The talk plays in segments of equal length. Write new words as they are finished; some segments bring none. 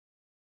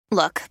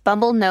Look,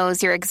 Bumble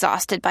knows you're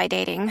exhausted by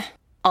dating.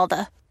 All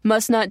the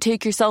must not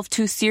take yourself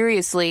too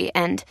seriously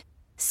and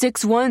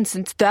 6'1"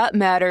 since that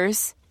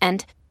matters.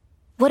 And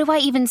what do I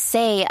even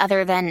say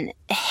other than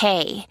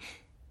hey?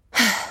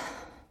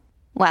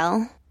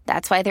 Well,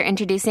 that's why they're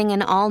introducing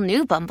an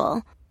all-new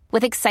Bumble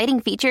with exciting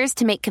features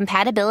to make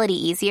compatibility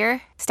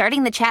easier,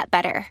 starting the chat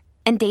better,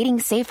 and dating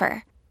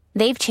safer.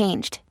 They've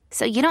changed,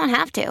 so you don't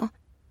have to.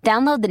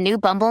 Download the new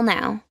Bumble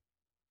now.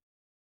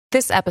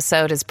 This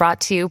episode is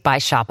brought to you by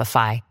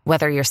Shopify.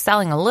 Whether you're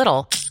selling a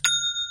little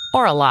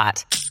or a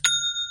lot,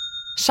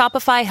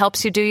 Shopify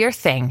helps you do your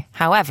thing,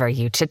 however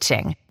you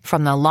cha-ching.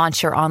 From the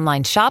launch your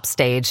online shop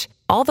stage,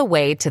 all the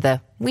way to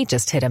the we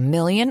just hit 1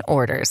 million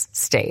orders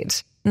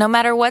stage. No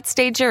matter what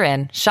stage you're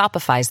in,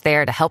 Shopify's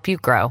there to help you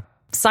grow.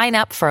 Sign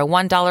up for a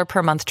 $1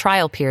 per month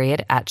trial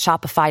period at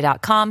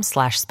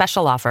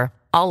shopify.com/special offer,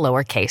 all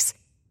lowercase.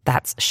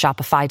 That's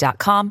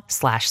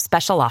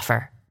shopify.com/special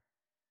offer.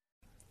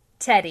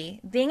 Teddy,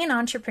 being an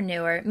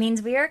entrepreneur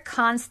means we are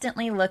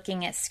constantly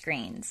looking at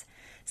screens.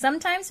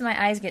 Sometimes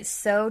my eyes get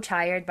so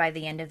tired by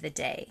the end of the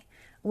day.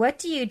 What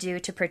do you do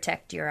to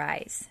protect your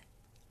eyes?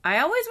 I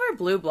always wear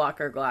blue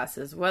blocker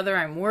glasses, whether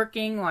I'm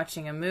working,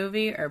 watching a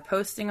movie, or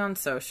posting on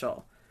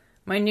social.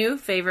 My new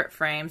favorite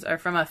frames are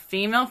from a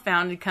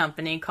female-founded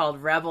company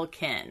called Rebel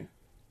Kin.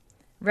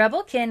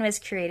 Rebel Kin was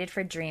created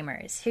for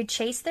dreamers who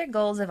chase their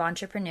goals of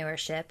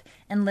entrepreneurship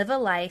and live a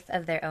life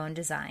of their own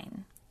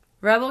design.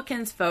 Rebel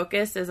Kin's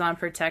focus is on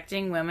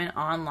protecting women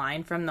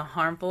online from the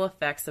harmful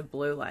effects of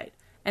blue light,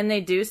 and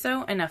they do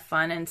so in a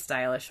fun and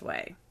stylish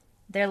way.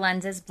 Their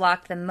lenses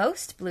block the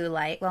most blue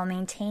light while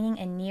maintaining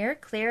a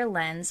near-clear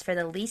lens for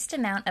the least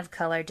amount of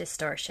color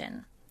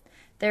distortion.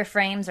 Their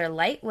frames are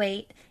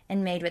lightweight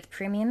and made with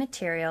premium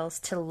materials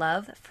to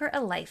love for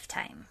a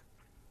lifetime.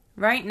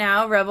 Right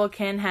now, Rebel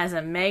Kin has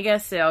a mega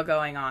sale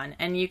going on,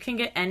 and you can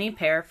get any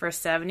pair for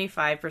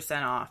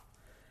 75% off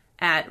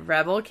at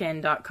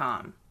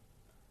rebelkin.com.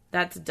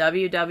 That's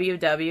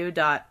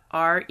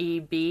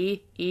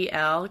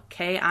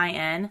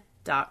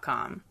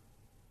www.rebelkin.com.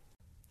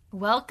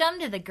 Welcome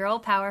to the Girl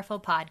Powerful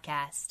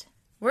Podcast.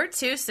 We're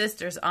two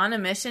sisters on a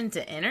mission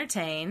to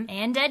entertain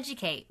and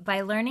educate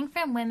by learning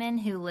from women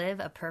who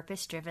live a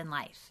purpose-driven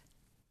life.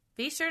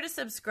 Be sure to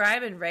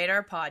subscribe and rate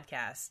our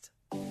podcast.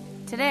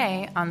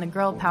 Today on the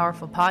Girl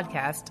Powerful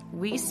Podcast,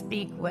 we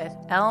speak with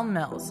Elle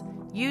Mills,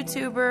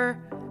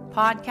 YouTuber,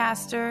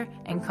 podcaster,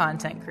 and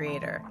content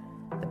creator.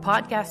 The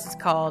podcast is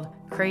called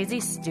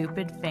Crazy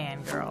Stupid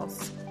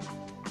Fangirls.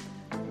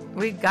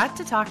 We got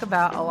to talk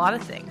about a lot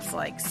of things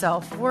like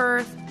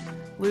self-worth,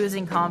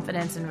 losing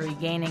confidence and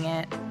regaining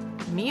it,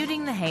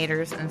 muting the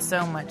haters, and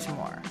so much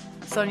more.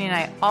 Sonia and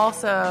I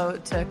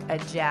also took a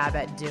jab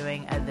at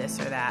doing a this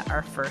or that,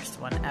 our first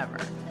one ever.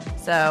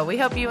 So we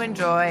hope you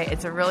enjoy.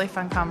 It's a really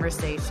fun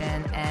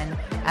conversation. And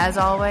as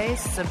always,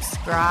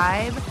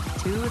 subscribe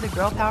to the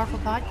Girl Powerful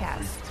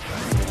Podcast.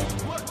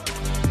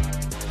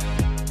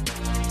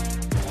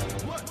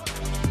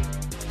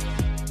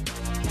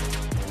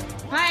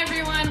 Hi,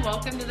 everyone.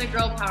 Welcome to the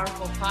Girl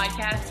Powerful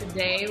Podcast.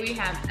 Today we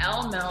have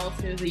Elle Mills,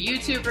 who's a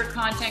YouTuber,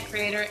 content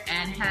creator,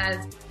 and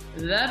has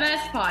the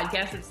best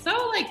podcast. It's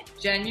so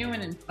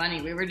genuine and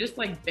funny. We were just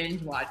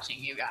binge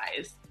watching you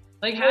guys.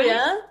 How?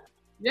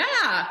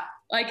 Yeah.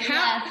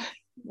 How?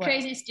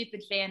 Crazy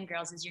Stupid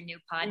Fangirls is your new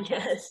podcast.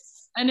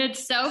 Yes. And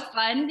it's so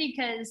fun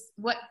because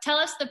tell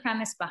us the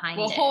premise behind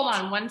it. Well, hold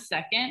on 1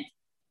 second.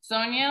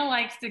 Sonia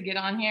likes to get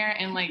on here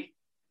and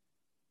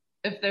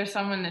if there's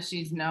someone that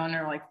she's known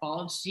or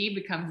followed, she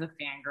becomes a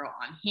fangirl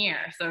on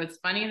here. So it's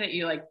funny that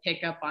you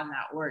pick up on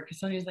that word because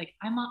Sonia's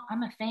I'm a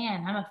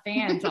fan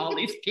to all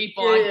these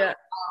people. Yeah.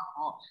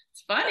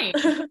 It's funny.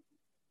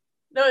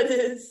 No, it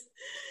is.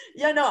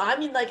 Yeah, no, I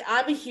mean,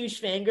 I'm a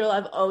huge fangirl.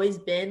 I've always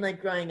been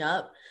growing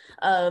up.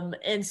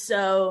 And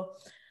so,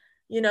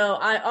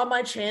 I, on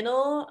my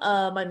channel,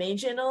 my main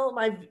channel,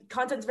 my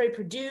content's very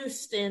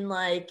produced and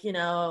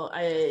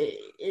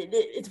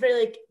it's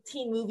very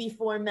teen movie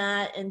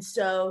format. And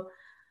so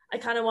I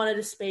kind of wanted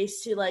a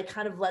space to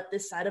kind of let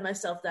this side of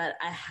myself that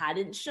I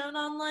hadn't shown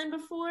online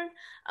before.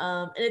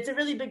 And it's a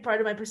really big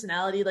part of my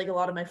personality. A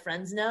lot of my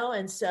friends know.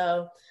 And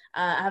so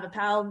I have a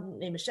pal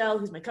named Michelle,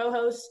 who's my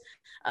co-host.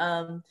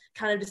 Kind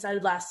of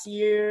decided last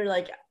year,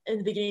 in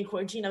the beginning of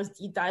quarantine, I was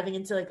deep diving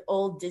into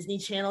old Disney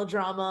Channel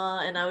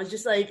drama. And I was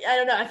just I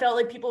don't know, I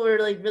felt people were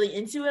really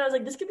into it. I was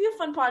this could be a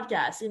fun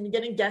podcast, and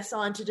getting guests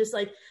on to just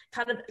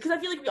kind of, because I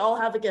feel we all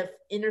have a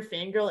inner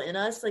fangirl in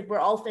us. We're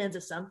all fans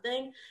of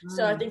something.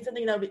 So I think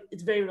something that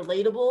it's very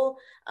relatable.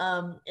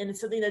 And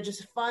it's something that's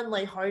just fun,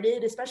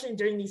 lighthearted, especially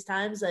during these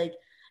times.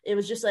 It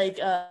was just I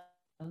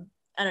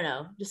don't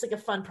know, just a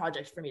fun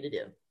project for me to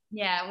do.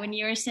 Yeah, when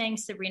you were saying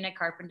Sabrina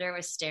Carpenter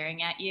was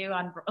staring at you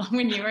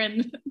when you were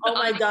in oh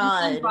my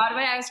god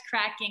Broadway, I was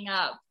cracking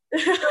up.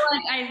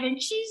 I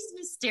think she's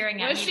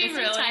staring at me this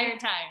entire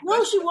time.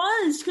 No, she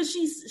was, because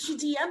she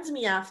DM'd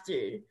me after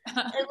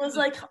and was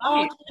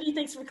 "Oh, Katie,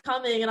 thanks for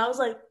coming," and I was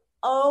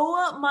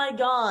oh my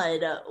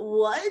god,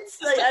 what?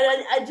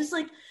 I just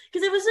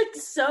because it was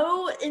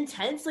so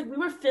intense. We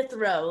were fifth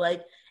row,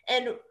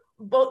 and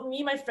both me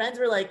and my friends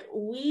were like,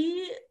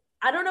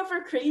 I don't know if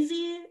we're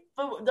crazy,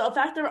 but the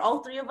fact that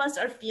all three of us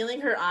are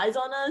feeling her eyes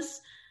on us.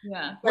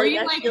 Yeah. Were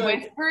you like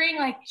whispering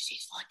like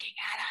she's looking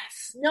at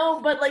us?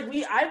 No, but like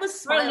I was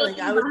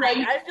smiling. I was like,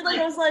 I feel like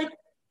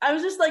I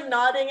was just like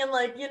nodding and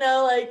like, you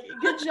know, like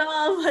good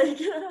job. Like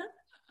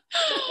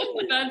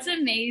that's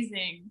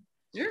amazing.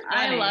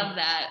 I love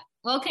that.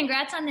 Well,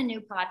 congrats on the new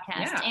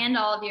podcast and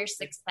all of your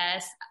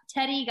success.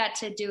 Teddy got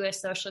to do a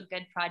social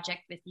good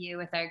project with you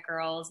with our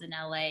girls in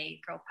LA,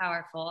 Girl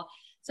Powerful.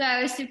 So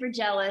I was super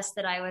jealous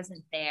that I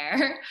wasn't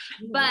there.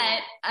 But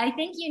I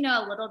think you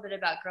know a little bit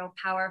about Girl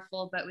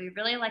Powerful, but we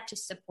really like to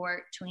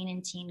support tween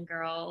and teen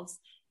girls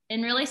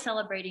in really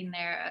celebrating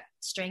their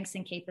strengths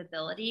and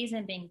capabilities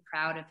and being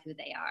proud of who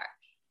they are.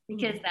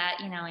 Because that,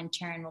 you know, in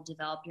turn will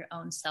develop your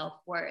own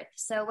self-worth.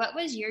 So what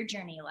was your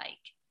journey like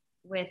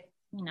with,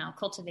 you know,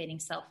 cultivating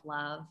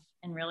self-love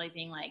and really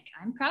being like,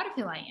 I'm proud of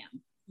who I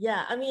am?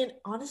 Yeah, I mean,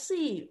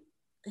 honestly,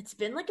 it's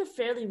been like a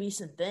fairly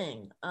recent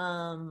thing.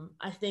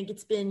 I think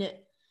it's been,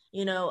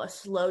 you know, a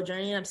slow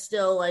journey. I'm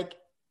still like,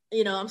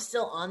 you know, I'm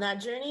still on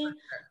that journey,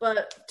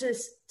 but to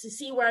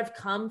see where I've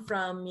come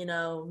from, you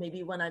know,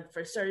 maybe when I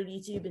first started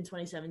YouTube in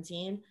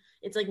 2017,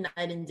 it's like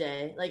night and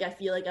day. Like, I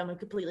feel like I'm a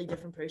completely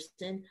different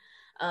person.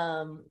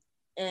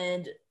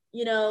 And,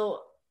 you know,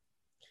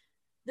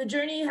 the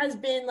journey has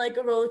been like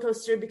a roller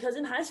coaster because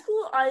in high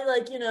school, I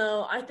like, you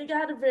know, I think I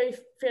had a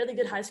fairly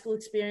good high school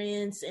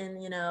experience,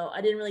 and, you know, I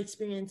didn't really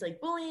experience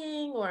like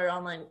bullying or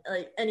online,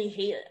 like any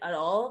hate at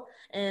all.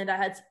 And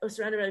I was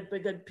surrounded by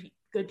good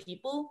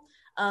people.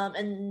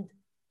 And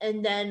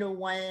then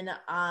when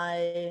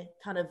I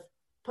kind of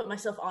put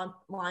myself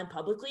online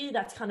publicly,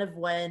 that's kind of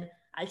when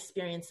I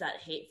experienced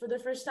that hate for the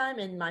first time,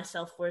 and my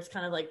self-worth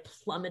kind of like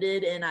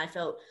plummeted. And I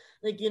felt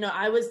like, you know,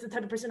 I was the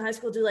type of person in high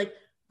school to like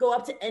go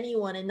up to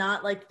anyone and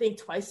not like think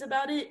twice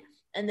about it.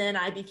 And then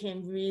I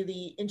became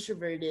really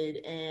introverted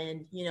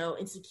and, you know,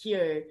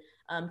 insecure,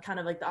 kind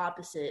of like the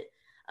opposite.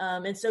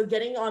 And so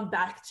getting on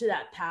back to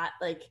that path,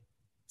 like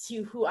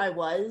to who I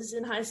was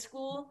in high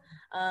school,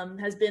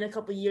 has been a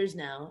couple years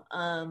now.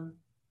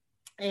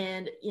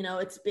 And, you know,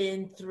 it's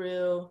been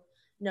through,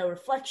 you know,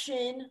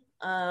 reflection,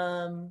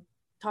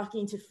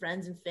 talking to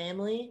friends and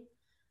family.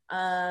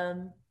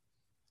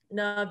 You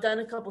know, I've done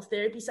a couple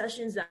therapy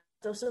sessions that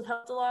also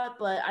helped a lot,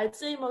 but I'd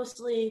say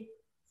mostly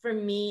for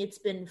me, it's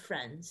been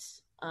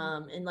friends,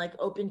 and like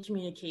open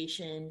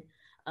communication,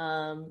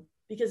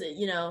 because,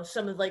 you know,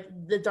 some of like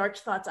the dark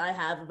thoughts I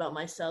have about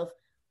myself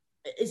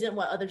isn't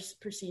what others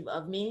perceive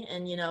of me.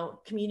 And, you know,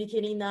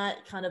 communicating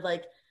that kind of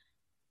like,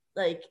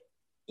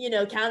 you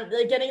know,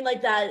 getting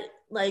like that,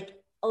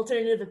 like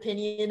alternative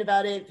opinion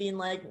about it, being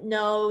like,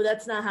 no,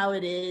 that's not how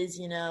it is.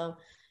 You know,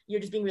 you're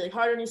just being really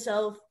hard on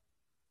yourself.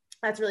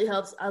 That's really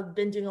helps. I've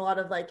been doing a lot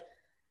of like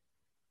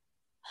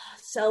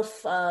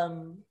self,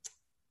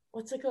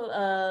 what's it called?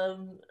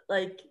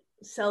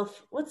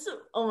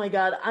 Oh my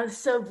God, I'm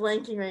so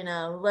blanking right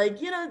now.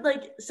 Like, you know,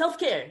 like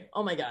self-care.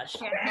 Oh my gosh.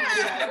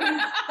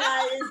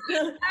 I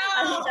hate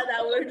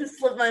that word just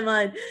slipped my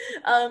mind.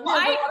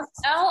 I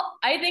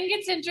think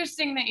it's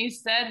interesting that you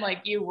said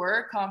like you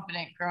were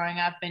confident growing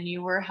up and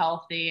you were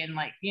healthy and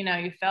like, you know,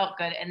 you felt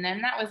good. And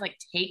then that was like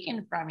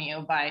taken from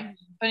you by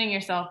putting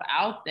yourself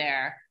out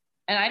there.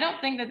 And I don't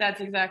think that that's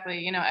exactly,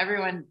 you know,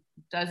 everyone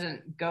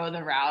doesn't go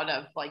the route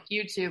of like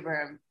YouTube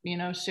or, you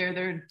know, share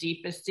their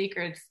deepest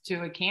secrets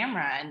to a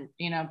camera and,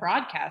 you know,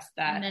 broadcast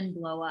that. And then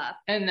blow up.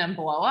 And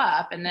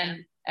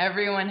then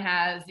everyone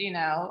has, you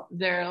know,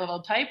 their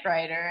little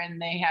typewriter and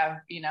they have,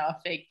 you know, a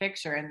fake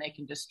picture and they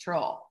can just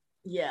troll.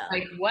 Yeah.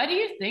 Like, what do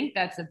you think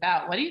that's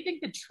about? What do you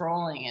think the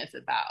trolling is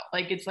about?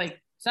 Like, it's like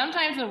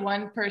sometimes the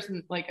one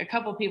person, like a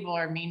couple people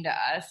are mean to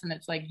us and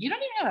it's like, you don't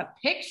even have a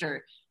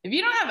picture. If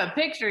you don't have a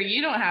picture,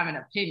 you don't have an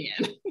opinion.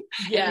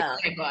 Yeah.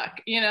 Book.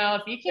 You know,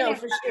 if you can't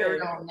have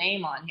your own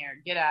name on here,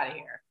 get out of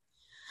here.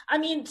 I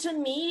mean, to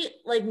me,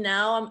 like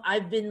now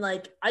I've been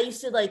like, I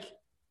used to like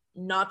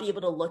not be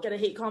able to look at a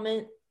hate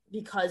comment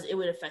because it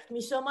would affect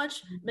me so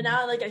much. Mm-hmm. But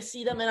now like I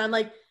see them and I'm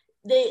like,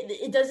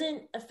 it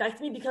doesn't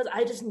affect me because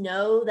I just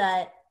know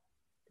that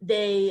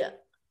they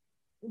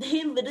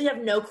literally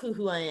have no clue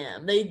who I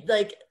am.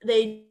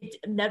 They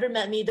never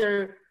met me.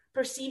 They're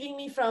perceiving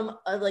me from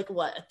a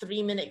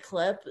 3-minute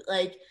clip.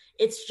 Like,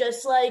 it's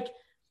just like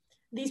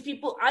these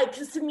people,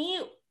 because to me,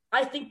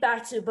 I think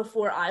back to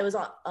before I was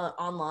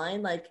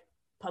online, like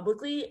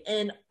publicly,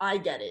 and I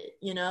get it,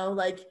 you know,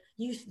 like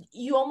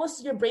you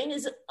almost, your brain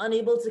is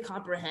unable to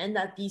comprehend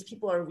that these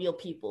people are real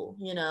people,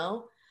 you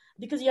know,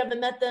 because you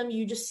haven't met them,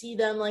 you just see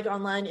them like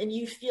online and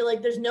you feel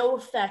like there's no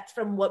effect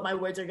from what my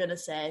words are going to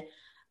say.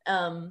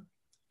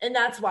 And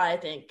that's why I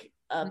think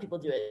people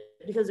do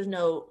it, because there's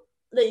no,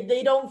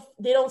 they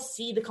don't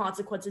see the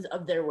consequences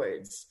of their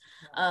words.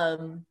 But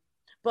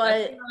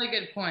that's a really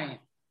good point.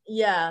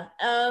 Yeah.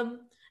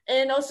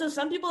 And also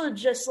some people are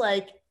just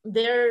like,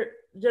 they're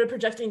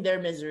projecting their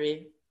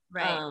misery.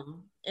 Right.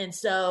 And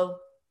so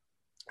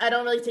I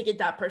don't really take it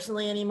that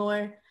personally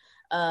anymore.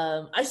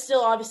 I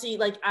still obviously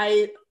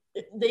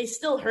they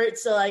still hurt.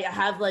 So like I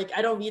have like,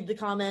 I don't read the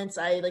comments.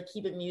 I like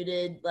keep it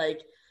muted.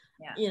 Like,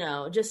 you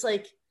know, just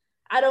like,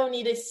 I don't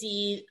need to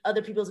see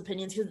other people's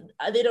opinions because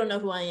they don't know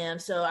who I am.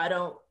 So I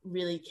don't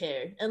really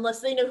care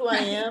unless they know who I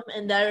am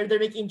and they're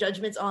making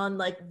judgments on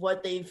like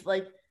what they've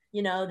like,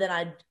 you know,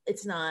 then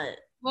it's not.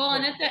 Well,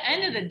 and at the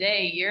end of the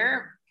day,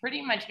 you're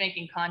pretty much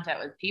making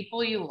contact with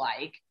people you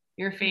like,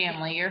 your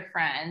family, your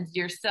friends,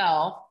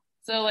 yourself.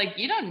 So like,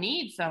 you don't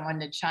need someone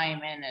to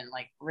chime in and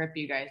like rip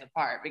you guys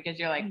apart because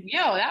you're like,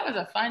 yo, that was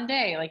a fun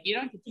day. Like you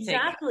don't get to take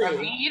that from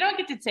me. You don't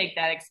get to take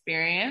that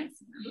experience.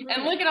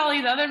 And look at all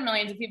these other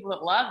millions of people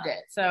that loved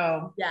it.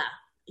 So yeah,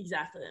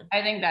 exactly.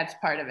 I think that's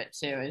part of it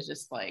too, is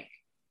just like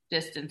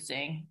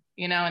distancing,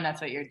 you know, and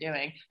that's what you're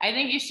doing. I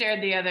think you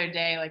shared the other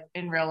day, like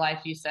in real life,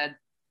 you said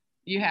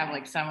you have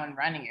like someone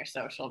running your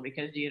social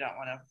because you don't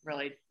want to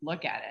really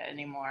look at it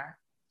anymore.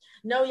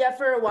 No, yeah,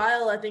 for a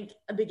while, I think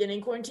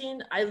beginning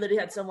quarantine, I literally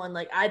had someone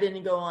like, I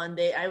didn't go on,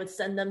 I would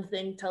send them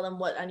thing, tell them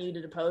what I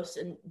needed to post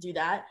and do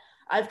that.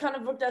 I've kind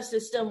of worked out a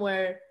system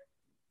where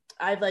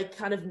I've like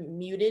kind of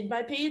muted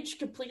my page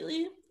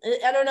completely.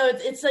 I don't know.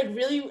 It's like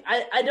really,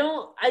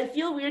 I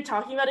feel weird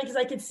talking about it because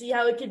I could see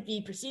how it could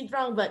be perceived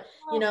wrong, but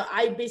you know,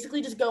 I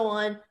basically just go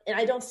on and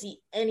I don't see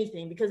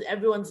anything because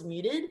everyone's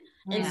muted.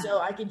 And so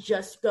I could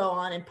just go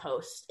on and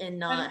post and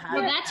not have.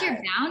 Well, that's your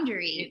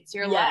boundary. It's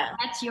your life.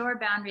 That's your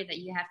boundary that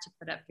you have to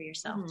put up for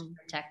yourself to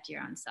protect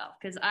your own self.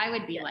 Because I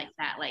would be like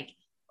that. Like,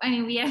 I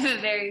mean, we have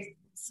a very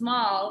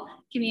small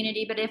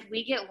community, but if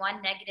we get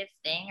one negative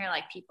thing or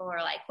like people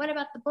are like, what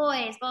about the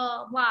boys,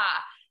 blah, blah,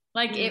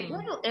 like it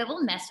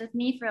will mess with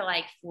me for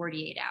like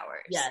 48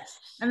 hours. Yes.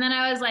 And then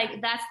I was like,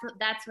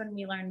 that's when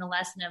we learned the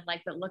lesson of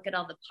like, but look at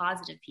all the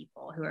positive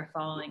people who are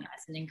following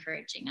us and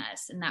encouraging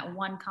us. And that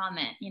one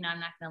comment, you know, I'm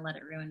not going to let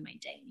it ruin my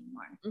day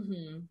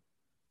anymore.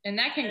 And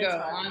that can go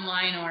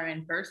online or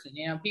in person.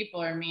 You know,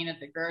 people are mean at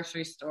the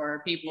grocery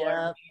store. People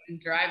are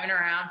driving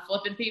around,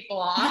 flipping people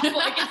off.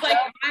 Like, it's like,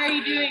 why are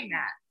you doing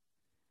that?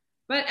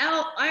 But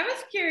Elle, I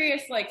was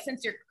curious, like,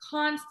 since you're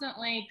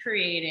constantly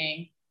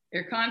creating,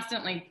 you're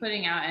constantly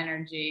putting out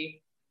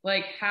energy,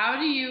 like,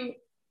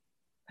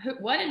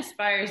 what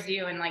inspires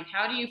you? And like,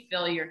 how do you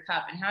fill your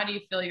cup and how do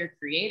you fill your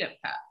creative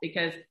cup?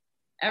 Because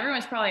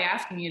everyone's probably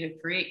asking you to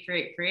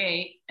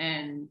create,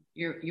 and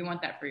you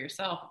want that for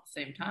yourself at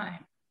the same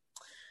time.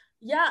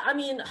 Yeah, I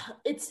mean,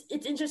 it's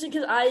interesting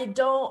because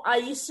I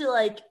used to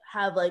like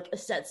have like a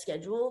set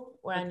schedule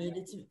where I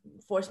needed to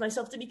force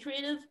myself to be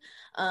creative.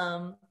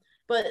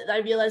 But I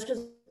realized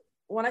because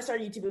when I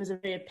started YouTube, it was a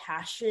very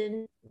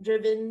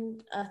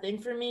passion-driven thing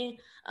for me.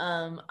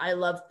 I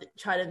love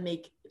try to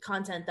make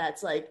content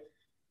that's like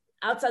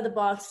outside the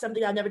box,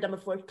 something I've never done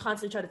before,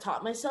 constantly try to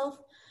top myself.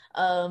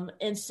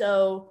 And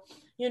so,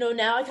 you know,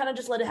 now I kind of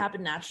just let it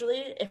happen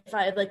naturally. If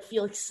I like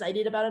feel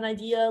excited about an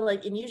idea,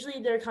 like, and usually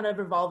they're kind of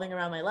revolving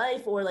around my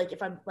life, or like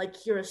if I'm like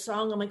hear a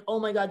song, I'm like, oh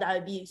my God, that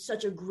would be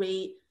such a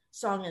great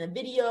song in a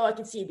video. I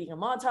could see it being a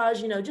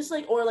montage, you know, just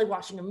like, or like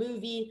watching a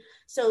movie.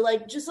 So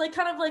like, just like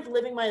kind of like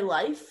living my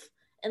life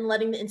and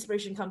letting the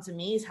inspiration come to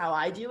me is how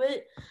I do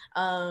it.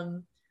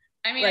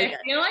 I mean, like, I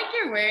feel like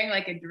you're wearing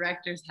like a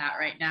director's hat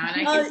right now.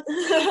 And I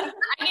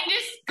can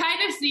just kind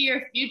of see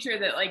your future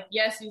that like,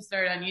 yes, you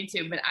started on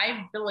YouTube, but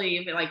I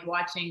believe that like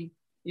watching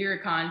your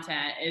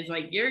content is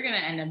like, you're going to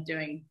end up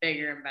doing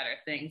bigger and better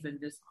things than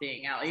just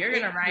being out. You're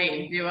going to write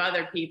and do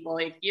other people.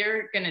 Like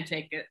you're going to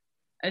take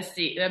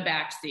a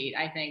back seat,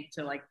 I think,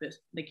 to like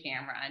the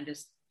camera and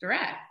just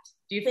direct.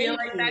 Do you feel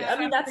like that? I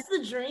mean, that's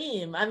the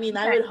dream. I mean,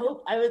 I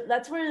would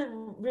that's where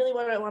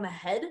I want to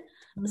head.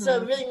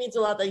 So it really means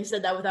a lot that you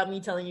said that without me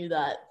telling you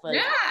that. But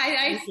yeah,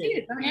 I see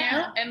it.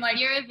 Yeah. And like,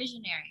 you're a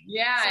visionary.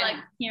 Yeah. So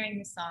like hearing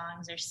the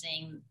songs or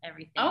seeing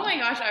everything. Oh my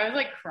gosh, I was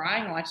like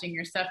crying watching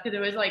your stuff because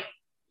it was like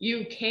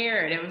you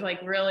cared. It was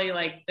like really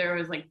like there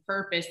was like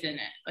purpose in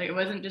it. Like it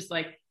wasn't just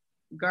like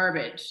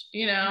garbage,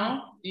 you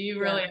know.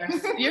 You really are.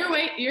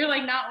 You're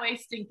like not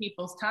wasting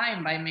people's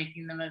time by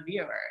making them a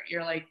viewer.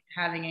 You're like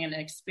having an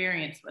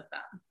experience with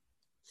them.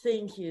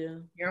 Thank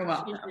you. You're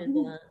welcome.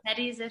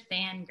 Teddy's a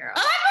fangirl.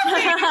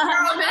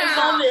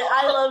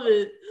 I love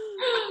it.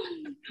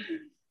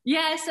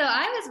 Yeah, so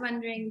I was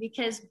wondering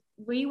because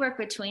we work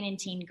with tween and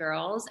teen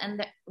girls,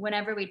 and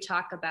whenever we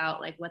talk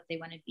about like what they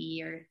want to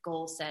be or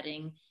goal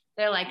setting,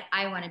 they're like,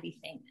 I want to be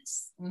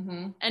famous.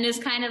 And it's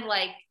kind of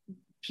like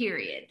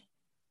period.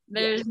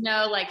 There's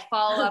no like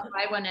follow up.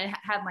 I want to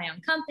have my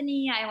own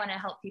company. I want to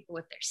help people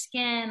with their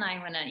skin. I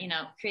want to, you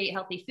know, create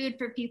healthy food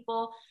for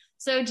people.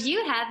 So do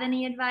you have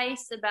any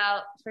advice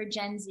for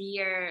Gen Z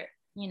or,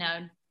 you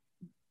know,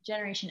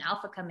 Generation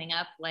Alpha coming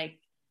up? Like,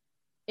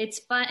 it's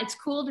fun. It's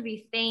cool to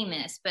be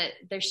famous, but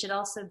there should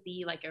also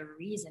be like a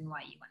reason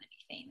why you want to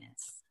be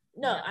famous.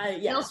 No,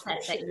 skill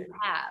set that you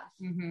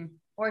have.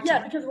 Or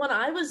because when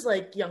I was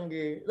like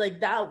younger, like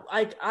that,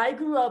 I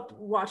grew up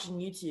watching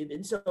YouTube,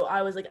 and so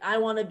I was like, I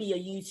want to be a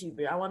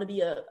YouTuber. I want to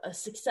be a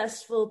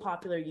successful,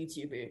 popular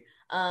YouTuber.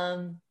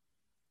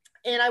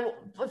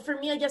 But for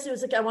me, I guess it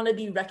was like I want to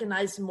be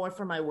recognized more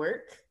for my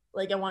work.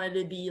 Like I wanted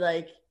to be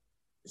like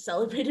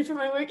celebrated for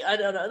my work. I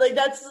don't know. Like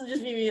that's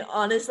just me being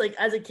honest. Like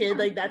as a kid,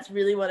 like that's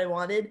really what I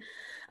wanted.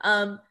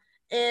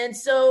 And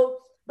so,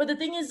 but the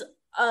thing is,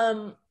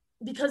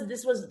 because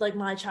this was like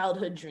my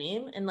childhood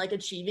dream and like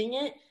achieving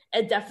it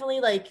definitely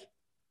like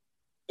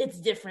it's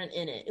different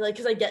in it. Like,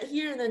 cause I get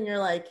here and then you're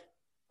like,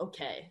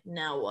 okay,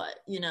 now what,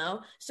 you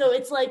know? So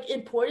it's like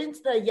important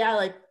that, yeah,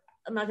 like,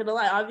 I'm not gonna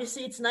lie,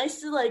 obviously it's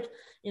nice to like,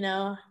 you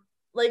know,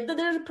 like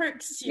there's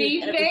perks to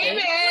be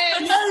famous.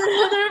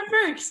 Yeah, there are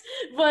perks,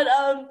 but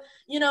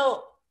you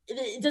know,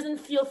 it doesn't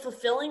feel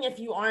fulfilling if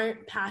you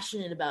aren't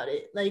passionate about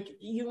it. Like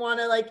you want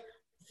to like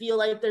feel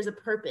like there's a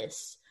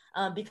purpose,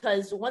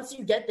 because once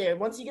you get there,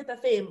 once you get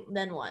that fame,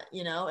 then what?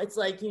 You know, it's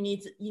like you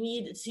need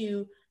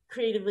to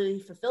creatively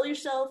fulfill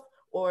yourself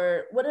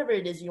or whatever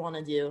it is you want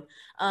to do.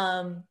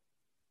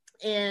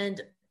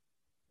 And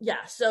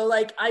yeah, so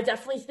like I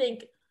definitely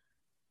think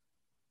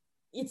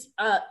it's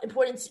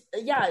important.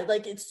 Yeah,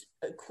 like it's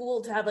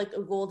cool to have like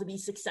a goal to be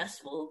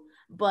successful,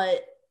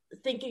 but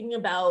thinking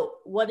about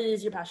what it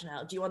is you're passionate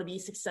about. Do you want to be a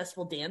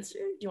successful dancer?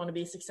 Do you want to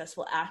be a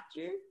successful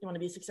actor? Do you want to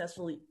be a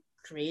successful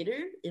creator,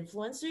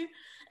 influencer?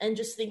 And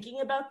just thinking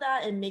about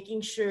that and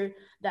making sure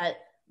that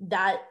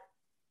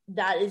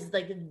is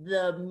like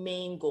the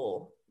main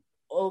goal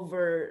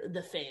over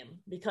the fame,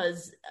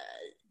 because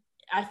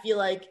I feel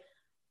like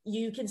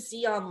you can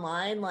see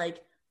online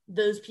like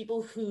those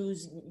people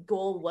whose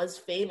goal was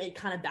fame, it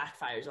kind of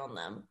backfires on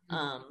them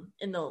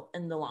in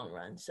the long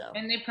run. So,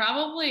 and they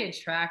probably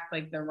attract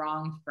like the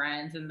wrong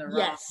friends and the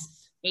wrong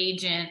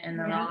agent and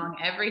the wrong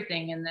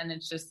everything, and then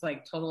it's just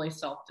like totally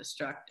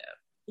self-destructive.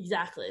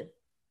 Exactly.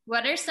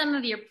 What are some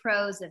of your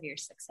pros of your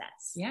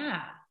success?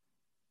 Yeah,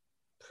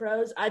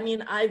 pros. I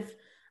mean, I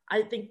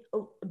think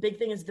a big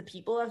thing is the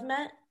people I've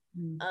met.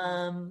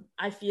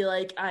 I feel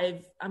like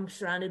I'm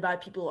surrounded by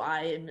people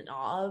I am in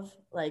awe of,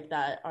 like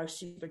that are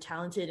super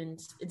talented and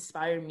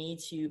inspire me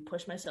to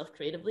push myself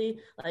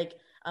creatively. Like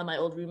my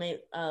old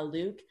roommate,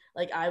 Luke,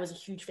 like I was a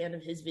huge fan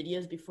of his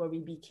videos before we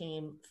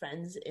became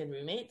friends and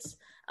roommates.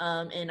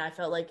 And I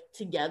felt like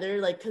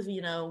together, like, cause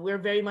you know, we're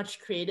very much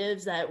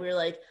creatives that we're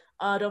like,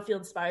 don't feel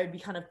inspired. We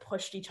kind of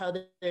pushed each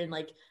other and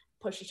like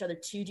pushed each other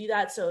to do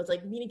that. So it's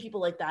like meeting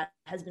people like that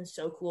has been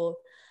so cool.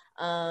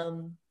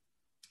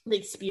 The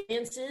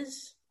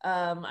experiences,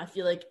 I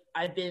feel like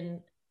I've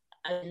been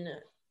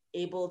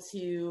able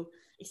to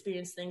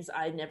experience things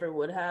I never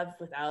would have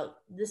without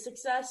this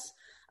success.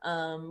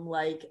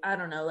 Like, I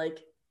don't know,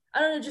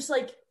 just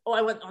like, oh,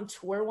 I went on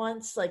tour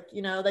once, like,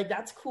 you know, like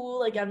that's cool.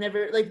 Like I've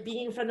never, like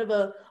being in front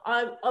of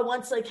I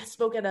once like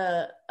spoke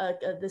at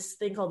this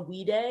thing called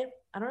We Day.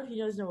 I don't know if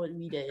you guys know what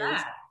We Day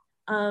is.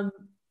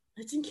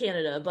 It's in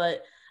Canada,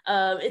 but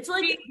it's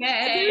like,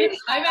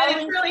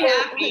 I'm really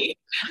happy.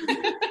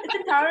 It's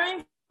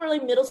empowering for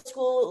like middle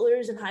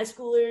schoolers and high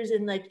schoolers,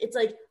 and like it's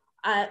like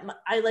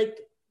I like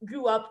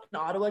grew up in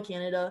Ottawa,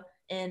 Canada,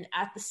 and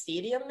at the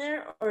stadium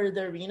there or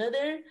the arena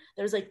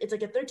there's like it's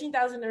like a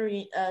 13,000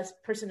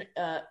 person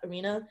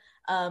arena,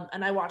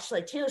 and I watched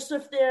like Taylor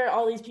Swift there,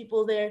 all these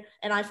people there,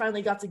 and I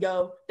finally got to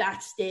go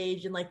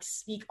backstage and like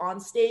speak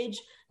on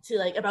stage to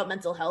like about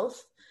mental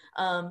health.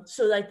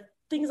 So like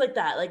things like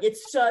that, like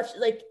it's such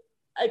like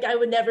I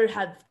would never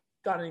have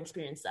gotten to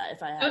experience that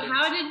if I had. So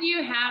how did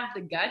you have the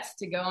guts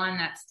to go on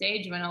that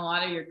stage when a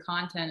lot of your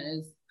content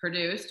is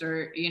produced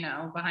or, you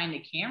know, behind a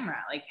camera?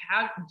 Like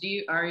how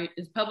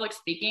is public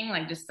speaking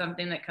like just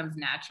something that comes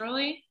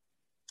naturally?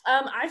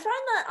 I find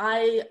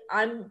that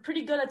I'm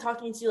pretty good at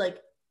talking to like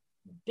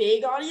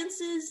big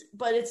audiences,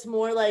 but it's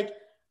more like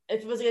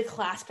if it was like a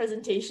class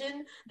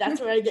presentation,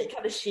 that's where I get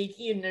kind of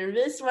shaky and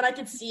nervous when I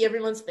can see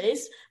everyone's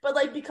face. But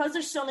like because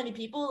there's so many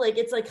people, like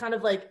it's like kind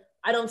of like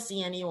I don't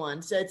see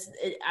anyone, so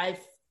I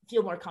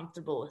feel more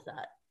comfortable with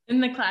that.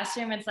 In the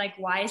classroom, it's like,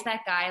 why is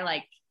that guy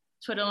like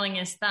twiddling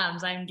his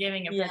thumbs? I'm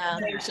giving a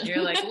presentation.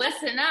 You're like,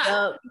 listen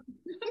up.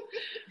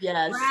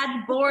 Yes.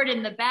 Brad's bored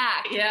in the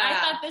back. Yeah. I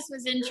thought this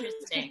was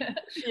interesting.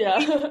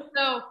 Yeah.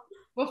 So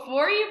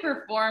before you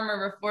perform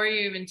or before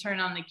you even turn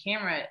on the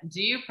camera,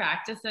 do you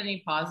practice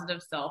any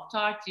positive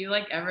self-talk? Do you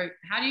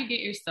how do you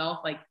get yourself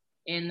like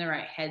in the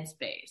right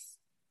headspace?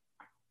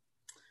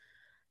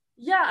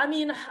 Yeah, I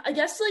mean, I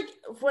guess like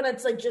when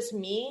it's like just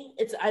me,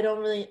 I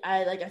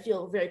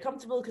feel very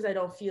comfortable because I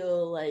don't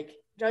feel like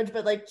judged,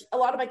 but like a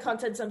lot of my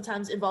content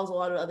sometimes involves a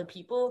lot of other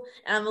people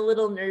and I'm a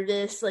little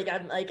nervous, like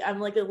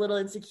I'm a little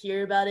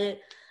insecure about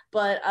it,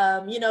 but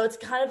you know, it's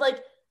kind of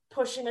like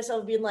pushing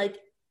myself, being like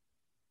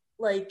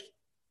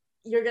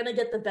you're gonna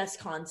get the best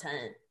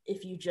content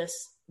if you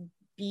just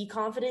be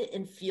confident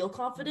and feel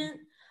confident,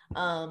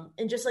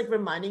 and just like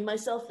reminding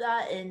myself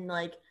that, and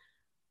like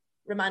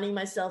reminding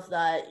myself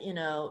that, you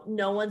know,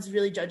 no one's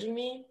really judging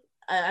me.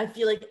 I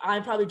feel like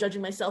I'm probably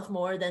judging myself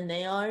more than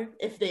they are,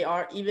 if they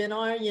are,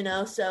 you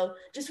know? So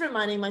just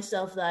reminding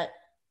myself that,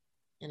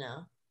 you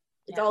know,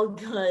 it's all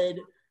good,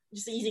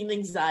 just easing the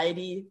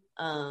anxiety,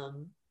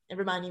 and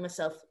reminding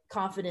myself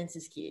confidence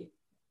is key.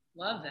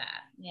 Love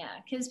that. Yeah,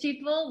 because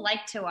people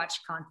like to watch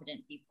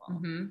confident people.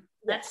 Mm-hmm.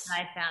 That's what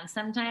I found.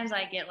 Sometimes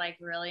I get like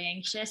really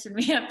anxious and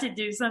we have to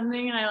do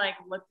something and I like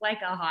look like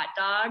a hot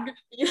dog.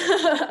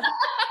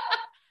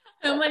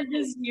 I'm like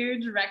this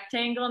huge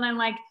rectangle and I'm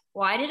like,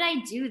 why did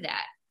I do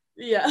that?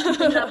 Yeah.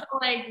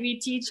 Like we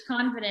teach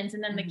confidence,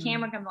 and then the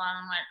camera comes on.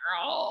 I'm like,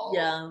 oh.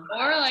 Yeah.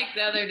 Or like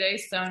the other day,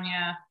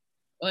 Sonia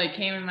like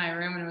came in my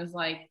room and was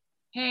like,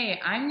 hey,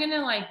 I'm going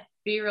to like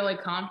be really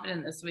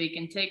confident this week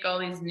and take all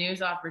these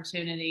news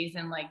opportunities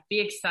and like be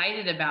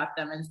excited about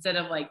them instead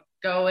of like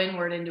go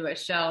inward into a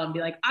shell and be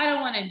like, I don't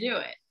want to do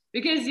it.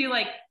 Because you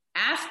like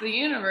ask the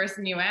universe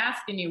and you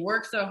ask and you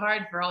work so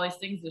hard for all these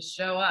things to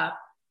show up.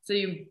 So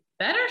you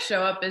better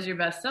show up as your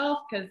best self,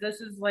 because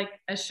this is like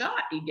a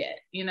shot you get,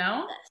 you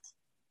know? Yes.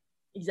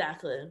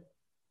 Exactly.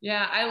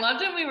 Yeah, I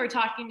loved when we were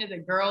talking to the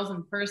girls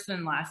in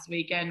person last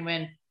weekend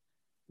when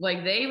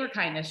like they were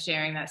kind of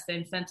sharing that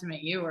same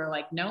sentiment you were,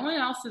 like no one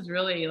else is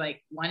really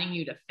like wanting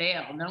you to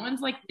fail. No one's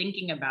like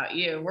thinking about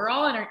you. We're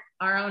all in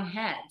our own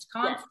heads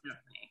constantly.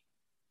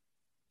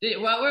 Yes.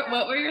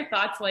 What were your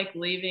thoughts like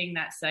leaving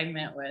that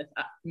segment with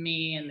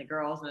me and the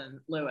girls and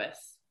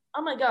Lewis?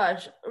 Oh my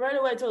gosh. Right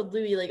away I told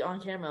Louis like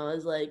on camera, I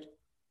was like,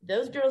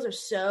 those girls are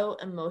so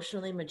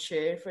emotionally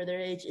mature for their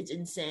age. It's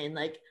insane.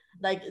 Like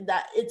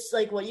that, it's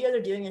like what you guys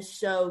are doing is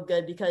so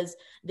good, because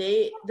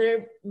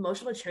their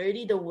emotional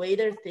maturity, the way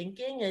they're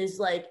thinking is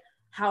like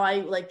how I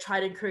like try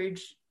to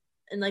encourage,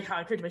 and like how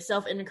I encourage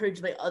myself and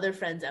encourage my other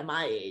friends at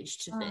my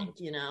age to think,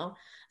 you know?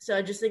 So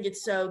I just think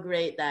it's so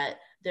great that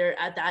they're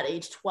at that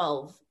age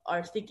 12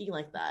 are thinking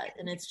like that.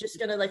 And it's just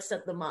going to like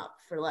set them up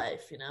for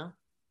life, you know?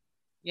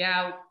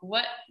 Yeah.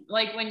 What,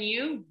 like when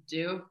you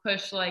do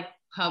push like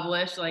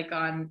publish like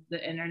on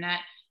the internet,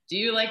 do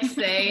you like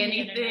say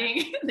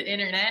anything? The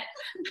internet,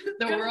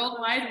 the World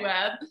Wide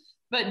Web.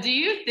 But do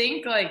you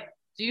think like,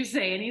 do you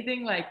say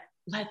anything like,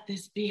 let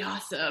this be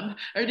awesome?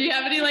 Or do you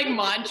have any like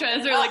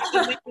mantras or like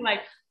something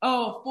like,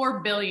 oh,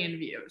 4 billion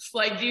views?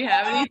 Like, do you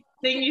have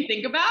anything you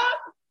think about?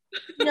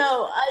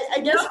 No,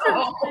 I guess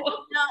no,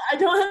 I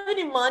don't have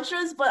any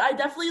mantras, but I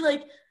definitely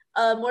like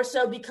more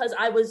so because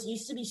I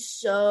used to be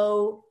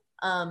so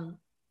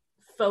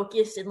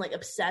focused and like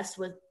obsessed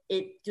with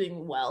it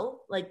doing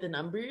well, like the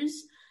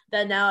numbers,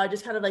 that now I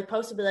just kind of like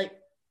post and be like,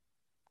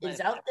 it's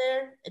out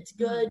there, it's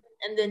good,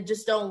 and then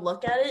just don't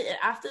look at it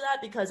after that,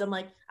 because I'm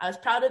like, I was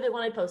proud of it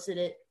when I posted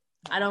it.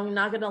 I'm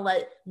not gonna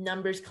let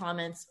numbers,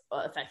 comments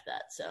affect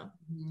that. So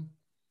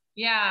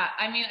yeah,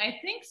 I mean, I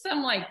think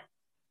some like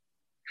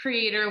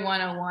creator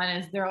 101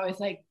 is they're always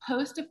like,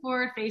 post a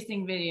forward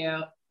facing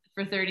video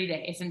for 30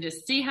 days and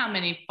just see how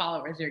many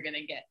followers you're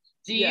gonna get.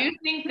 Do you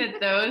think that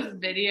those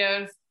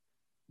videos,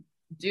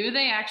 do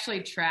they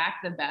actually track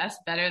the best,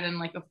 better than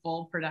like a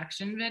full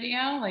production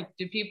video? Like,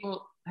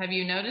 have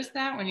you noticed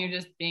that when you're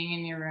just being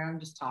in your room,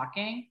 just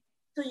talking?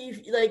 So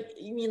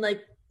you mean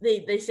like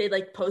they say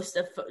like post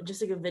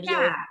just like a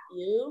video of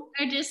you?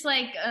 Or just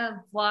like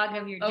a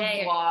vlog of your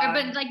day.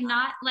 But like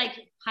not like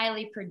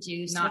highly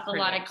produced with a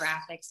lot of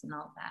graphics and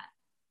all that.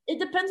 It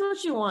depends on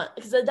what you want,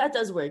 because that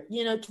does work.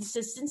 You know,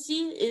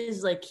 consistency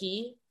is like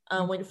key,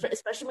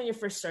 especially when you're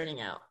first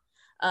starting out.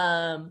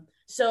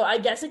 So I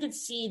guess I could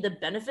see the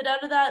benefit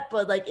out of that,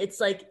 but like it's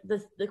like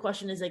the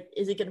question is like,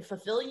 is it going to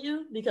fulfill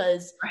you?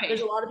 Because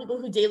there's a lot of people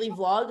who daily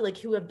vlog, like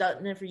who have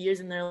done it for years,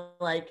 and they're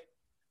like,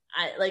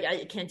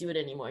 I can't do it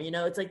anymore. You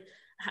know, it's like,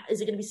 is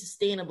it going to be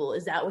sustainable?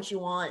 Is that what you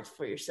want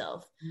for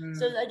yourself?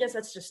 So I guess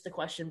that's just the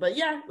question. But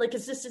yeah, like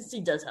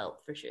consistency does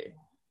help for sure.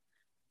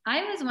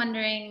 I was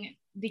wondering,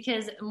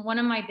 because one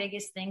of my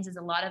biggest things is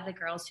a lot of the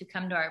girls who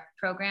come to our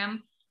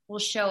program will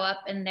show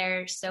up and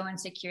they're so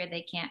insecure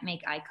they can't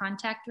make eye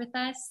contact with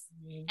us.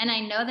 And I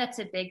know that's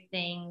a big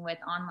thing with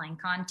online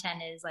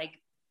content, is like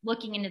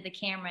looking into the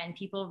camera, and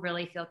people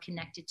really feel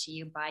connected to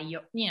you by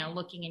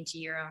looking into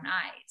your own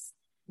eyes.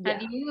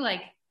 Have you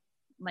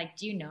like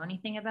do you know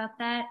anything about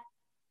that?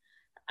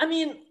 I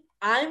mean,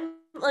 I'm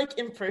like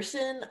in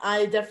person,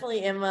 I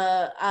definitely am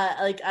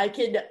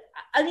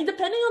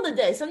depending on the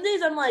day. Some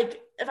days I'm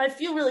like, if I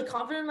feel really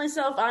confident in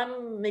myself,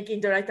 I'm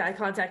making direct eye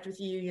contact with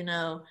you, you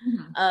know.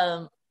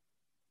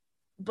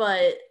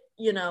 But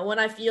you know, when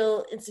I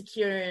feel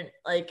insecure and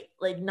like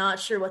not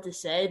sure what to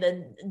say,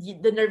 then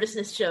the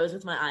nervousness shows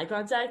with my eye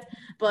contact.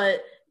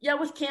 But yeah,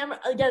 with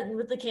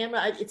the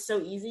camera, it's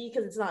so easy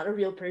because it's not a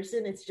real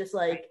person. It's just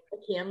like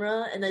a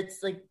camera, and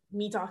it's like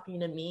me talking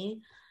to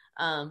me.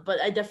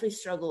 But I definitely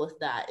struggle with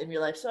that in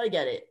real life, so I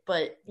get it.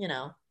 But you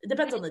know, it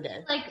depends on the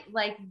day.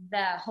 Like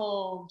that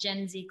whole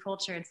Gen Z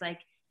culture, it's like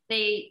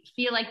they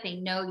feel like they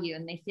know you,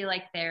 and they feel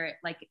like they're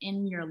like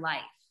in your life.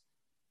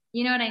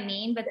 You know what I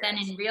mean? But then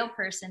in real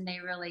person,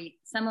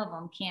 some of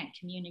them can't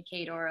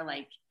communicate, or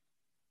like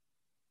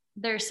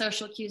their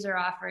social cues are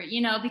off, or,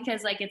 you know,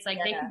 because like, it's like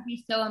they could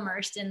be so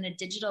immersed in the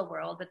digital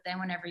world, but then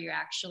whenever you're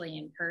actually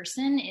in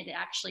person, it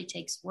actually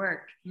takes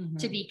work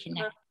to be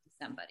connected to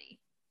somebody.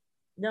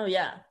 No,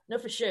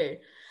 for sure.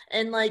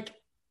 And like,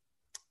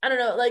 I don't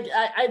know, like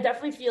I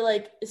definitely feel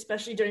like,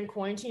 especially during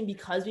quarantine,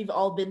 because we've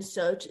all been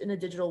such in a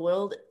digital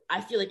world,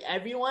 I feel like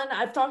everyone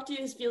I've talked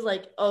to feels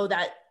like, oh,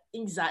 that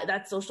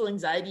social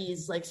anxiety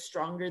is like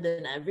stronger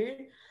than ever.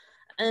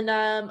 And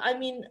I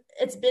mean,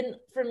 it's been,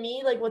 for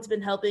me, like what's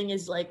been helping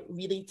is like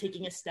really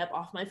taking a step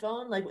off my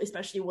phone, like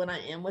especially when I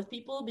am with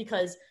people,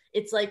 because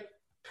it's like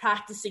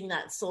practicing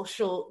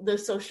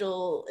those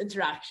social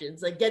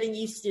interactions, like getting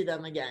used to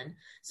them again.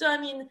 So I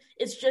mean,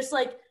 it's just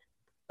like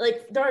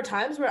there are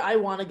times where I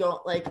want to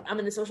go, like I'm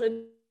in a social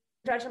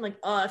interaction, I'm like,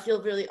 oh, I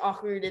feel really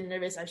awkward and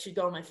nervous, I should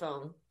go on my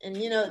phone. And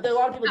there are a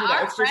lot of people do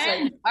that. It's just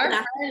like our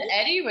friend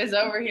Eddie was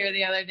over here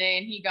the other day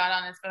and he got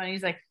on his phone and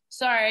he's like,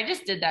 sorry, I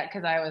just did that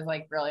because I was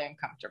like really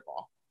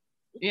uncomfortable.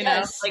 You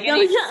know, like,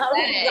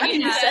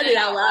 he said it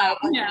out loud.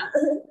 Yeah.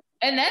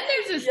 And then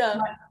there's this. Yeah.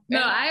 No,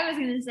 I was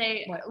going to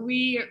say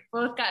we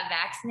both got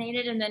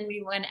vaccinated and then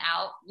we went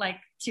out like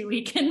 2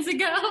 weekends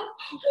ago.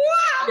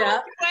 Wow.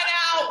 Yeah.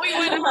 We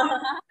went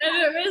out. And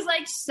it was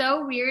like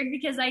so weird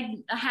because I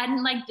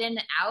hadn't like been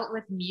out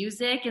with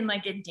music and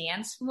like a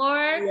dance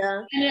floor.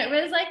 Yeah. And it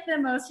was like the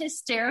most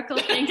hysterical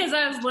thing because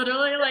I was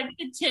literally like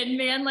the Tin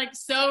Man, like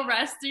so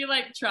rusty,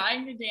 like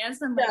trying to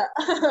dance. I'm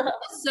like,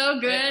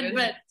 so good,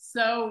 but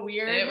so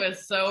weird. It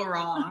was so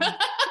wrong.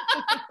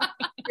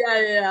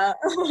 Yeah.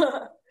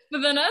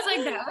 But then I was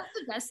like, that was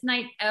the best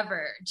night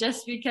ever,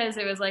 just because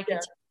it was like a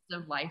taste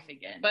of life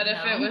again. But if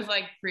it was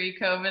like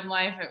pre-COVID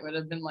life, it would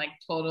have been like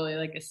totally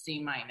like a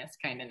C-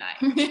 kind of night.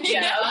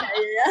 Yeah.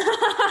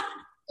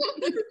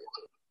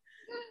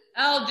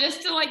 Oh,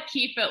 just to like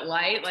keep it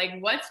light, like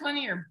what's one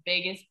of your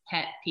biggest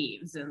pet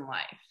peeves in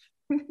life?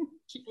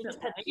 Keep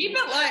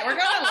it light. We're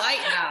going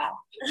light now.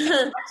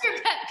 What's your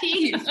pet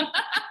peeve?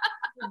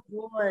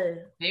 Boy.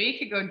 Maybe you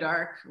could go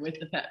dark with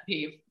the pet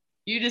peeve.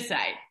 You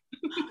decide.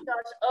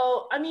 Gosh.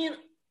 Oh, I mean,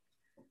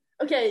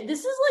 okay, this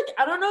is like,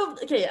 I don't know.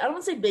 Okay, I don't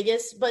want to say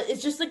biggest, but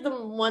it's just like the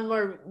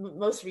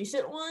most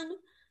recent one.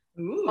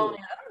 Ooh. Oh,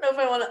 yeah, I don't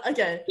know if I want to.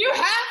 Okay. You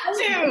have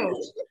to.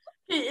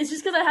 It's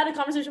just because I had a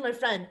conversation with my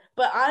friend,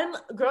 but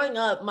growing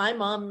up, my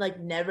mom like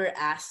never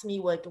asked me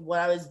like what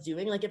I was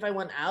doing. Like if I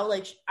went out,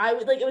 like I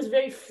would, like, it was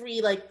very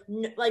free, like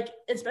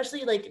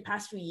especially like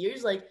past few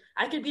years, like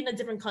I could be in a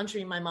different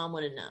country and my mom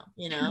wouldn't know,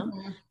 you know?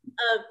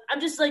 I'm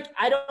just like,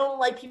 I don't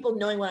like people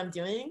knowing what I'm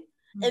doing.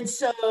 And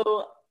so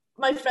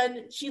my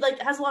friend, she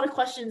like has a lot of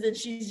questions and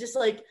she's just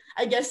like,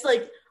 I guess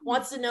like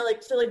wants to know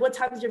like, so like what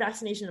time is your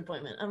vaccination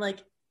appointment? I'm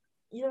like,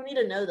 you don't need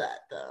to know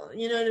that though.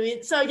 You know what I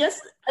mean? So I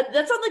guess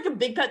that's not like a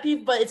big pet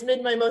peeve, but it's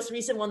been my most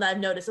recent one that I've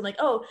noticed. I'm like,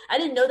 oh, I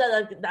didn't know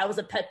that that was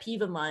a pet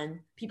peeve of mine.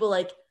 People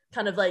like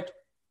kind of like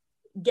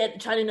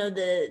try to know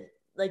the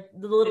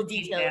little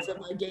details of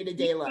my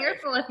day-to-day life. Be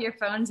careful if your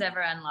phone's ever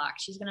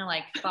unlocked. She's gonna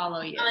like follow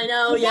you. I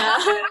know, yeah.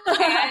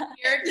 Add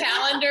your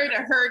calendar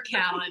to her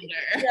calendar.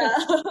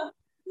 Yeah.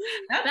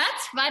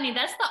 That's funny.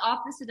 That's the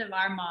opposite of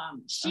our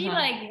mom. She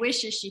like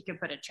wishes she could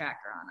put a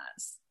tracker on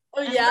us.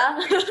 Oh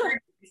yeah.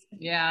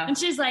 Yeah. And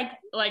she's like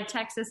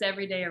texts us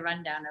every day a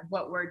rundown of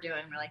what we're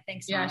doing. We're like,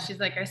 thanks, Mom. Yeah, she's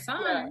like, I saw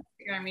on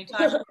Instagram you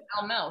talking to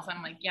Elle Mills.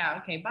 I'm like, yeah,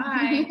 okay,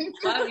 bye.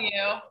 Love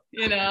you,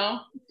 you know?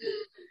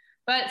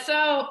 But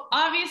so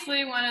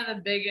obviously one of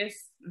the biggest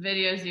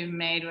videos you've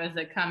made was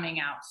a coming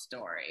out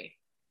story.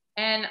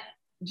 And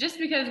just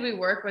because we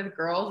work with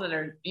girls that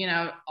are, you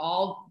know,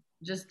 all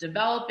just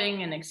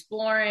developing and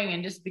exploring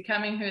and just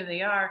becoming who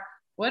they are,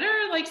 what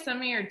are like some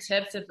of your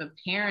tips if a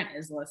parent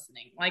is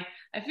listening? Like,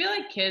 I feel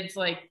like kids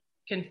like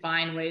can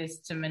find ways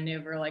to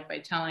maneuver, like by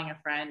telling a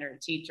friend or a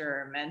teacher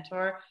or a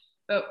mentor.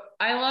 But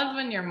I love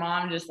when your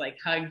mom just like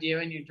hugged you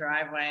in your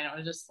driveway and it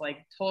was just like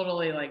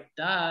totally like,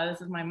 duh,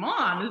 this is my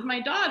mom, this is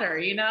my daughter,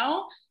 you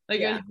know? Like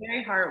It was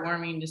very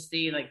heartwarming to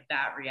see like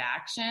that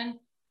reaction.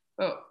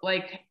 But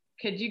like,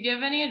 could you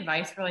give any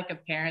advice for like a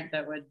parent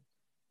that would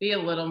be a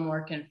little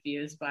more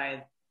confused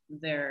by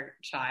their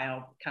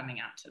child coming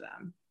out to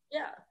them?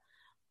 Yeah.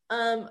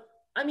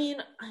 I mean,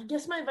 I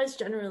guess my advice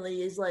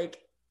generally is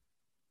like,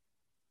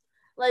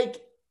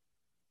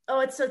 oh,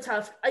 it's so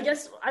tough. I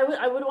guess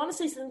I would want to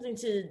say something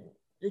to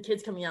the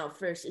kids coming out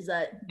first is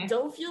that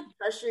don't feel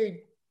pressured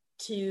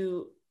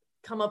to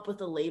come up with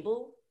a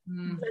label.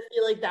 I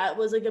feel like that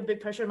was like a big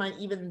pressure of mine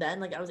even then.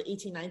 Like I was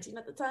 18, 19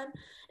 at the time.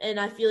 And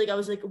I feel like I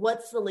was like,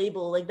 what's the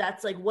label? Like,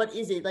 that's like, what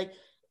is it? Like,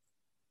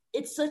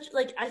 it's such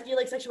like, I feel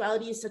like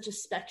sexuality is such a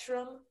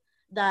spectrum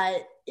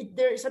that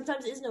there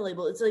sometimes is no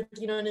label. It's like,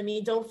 you know what I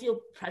mean? Don't feel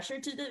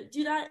pressured to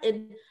do that.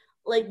 And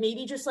like,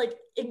 maybe just like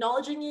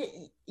acknowledging it.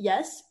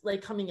 Yes.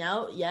 Like coming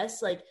out.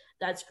 Yes. Like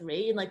that's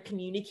great. And like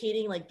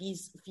communicating like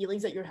these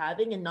feelings that you're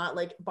having and not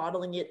like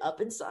bottling it up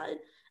inside,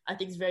 I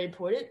think is very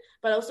important.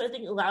 But also I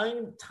think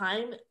allowing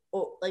time,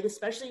 or like,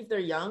 especially if they're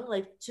young,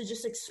 like to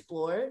just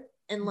explore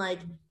and like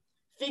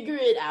figure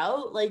it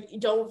out. Like, you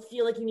don't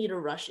feel like you need to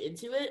rush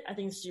into it. I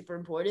think it's super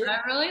important.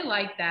 I really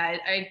like that.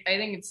 I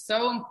think it's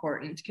so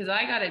important because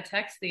I got a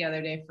text the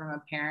other day from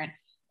a parent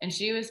and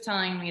she was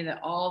telling me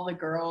that all the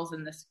girls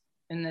in this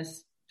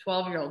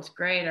 12-year-old's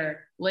grade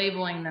are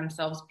labeling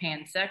themselves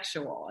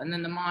pansexual. And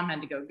then the mom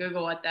had to go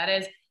Google what that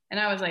is. And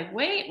I was like,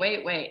 wait.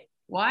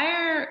 Why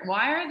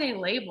are they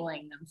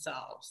labeling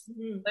themselves?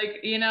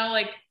 Like, you know,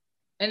 like,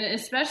 and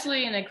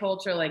especially in a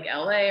culture like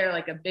LA or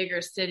like a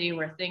bigger city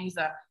where things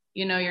are,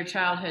 you know, your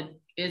childhood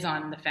is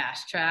on the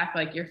fast track,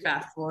 like you're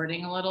fast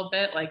forwarding a little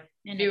bit, like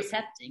and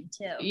accepting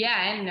too.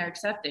 Yeah. And they're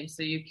accepting.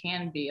 So you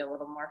can be a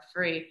little more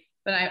free.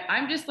 But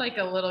I'm just like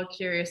a little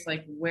curious,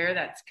 like where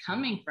that's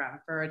coming from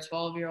for a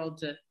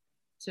 12-year-old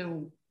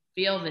to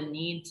feel the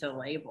need to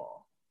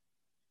label.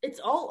 It's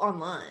all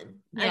online.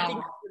 Yeah. I think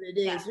that's what it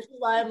is, which is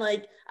why I'm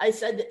like, I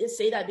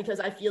say that because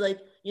I feel like,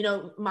 you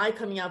know, my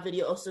coming out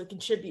video also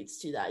contributes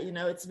to that. You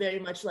know, it's very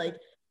much like,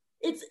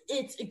 it's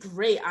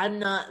great.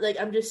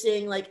 I'm just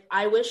saying, like,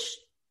 I wish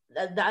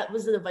that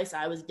was the advice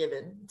I was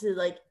given, to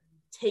like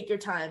take your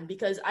time,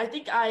 because I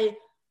think I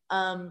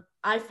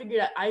figured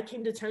out, I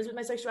came to terms with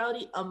my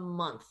sexuality a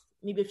month,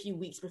 maybe a few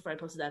weeks before I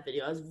posted that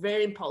video. I was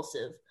very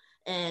impulsive,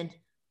 and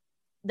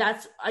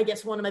that's, I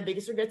guess, one of my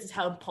biggest regrets is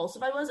how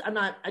impulsive I was.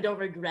 I don't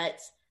regret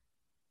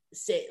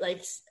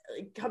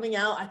coming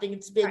out. I think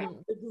it's been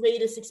the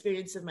greatest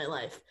experience of my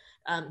life,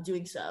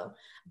 doing so.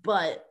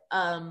 But,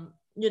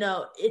 you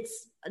know,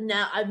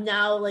 I'm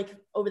now like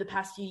over the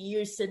past few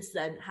years since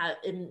then,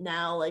 am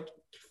now like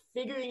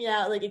figuring it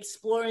out, like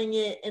exploring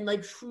it, and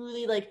like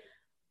truly like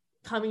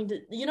coming to,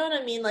 you know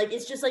what I mean? Like,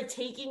 it's just like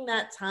taking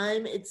that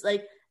time. It's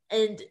like,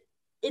 and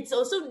it's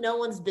also no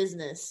one's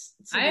business.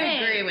 I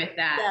agree with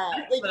that.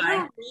 Yeah, like you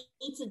don't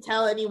need to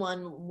tell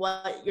anyone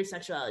what your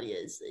sexuality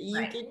is.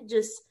 You can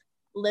just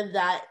live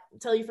that,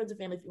 tell your friends and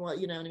family if you want,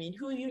 you know what I mean?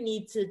 Who you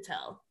need to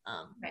tell.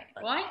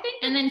 Well, I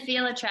think, and then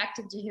feel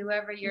attracted to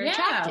whoever you're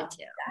attracted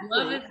to. Exactly.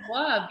 Love is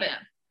love. But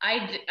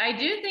I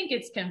do think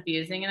it's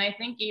confusing. And I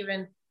think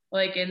even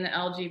like in the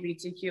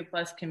LGBTQ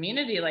plus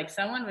community, like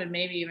someone would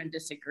maybe even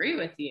disagree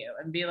with you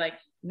and be like,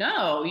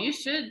 no, you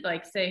should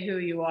like say who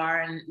you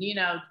are and, you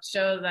know,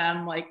 show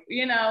them like,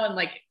 you know, and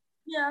like,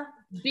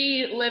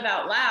 live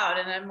out loud.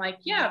 And I'm like,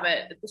 yeah, but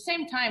at the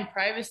same time,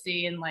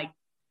 privacy and like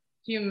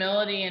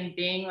humility and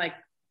being like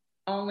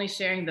only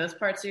sharing those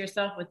parts of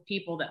yourself with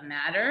people that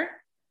matter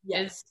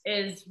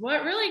is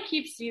what really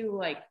keeps you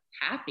like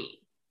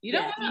happy. You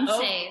don't want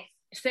to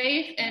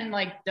safe and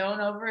like don't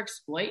over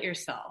exploit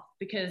yourself,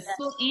 because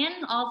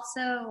and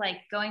also like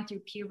going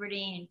through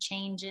puberty and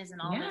changes and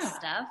all this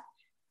stuff.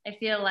 I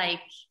feel like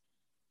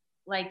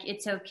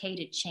it's okay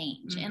to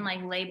change, and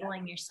like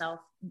labeling yourself,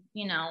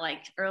 you know,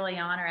 like early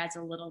on or as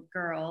a little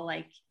girl,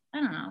 like, I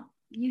don't know,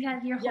 you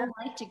have your whole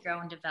life to grow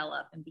and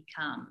develop and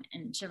become,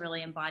 and to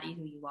really embody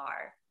who you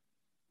are.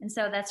 And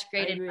so that's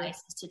great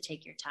advice, is to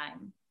take your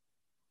time.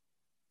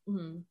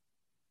 Mm-hmm.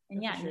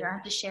 And you don't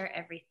have to share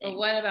everything. But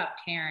what about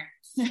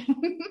parents?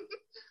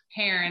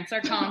 Parents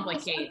are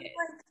complicated.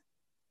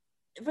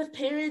 With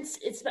parents,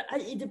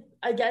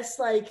 I guess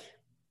like,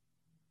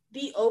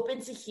 be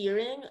open to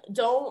hearing.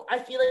 Don't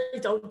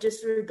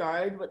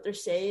disregard what they're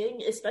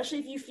saying, especially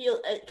if you feel,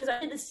 because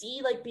I had to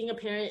see like being a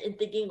parent and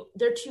thinking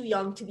they're too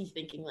young to be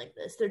thinking like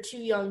this. They're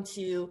too young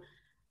to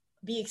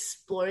be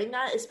exploring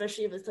that,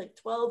 especially if it's like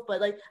 12.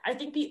 But like, I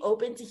think be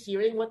open to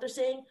hearing what they're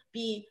saying,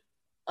 be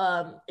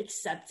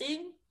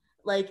accepting,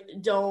 like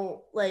don't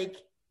like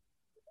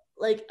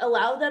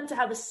allow them to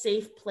have a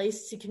safe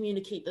place to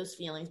communicate those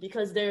feelings,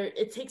 because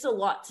it takes a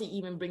lot to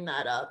even bring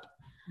that up.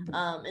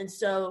 And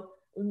so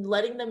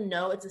letting them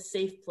know it's a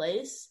safe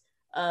place,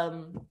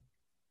 and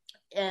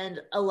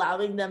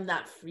allowing them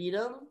that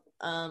freedom,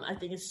 I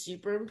think is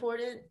super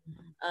important.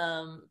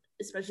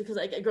 Especially because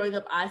like growing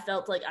up, I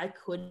felt like I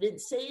couldn't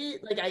say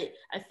it. Like I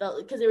felt,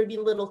 because there would be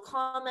little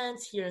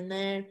comments here and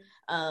there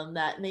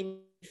that made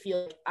me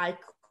feel like I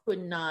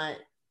could not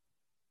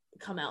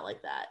come out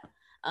like that,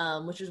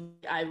 which is,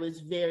 I was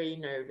very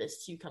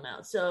nervous to come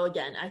out. So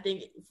again, I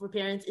think for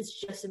parents, it's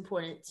just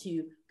important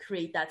to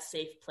create that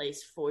safe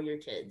place for your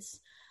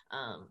kids.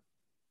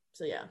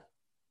 So yeah.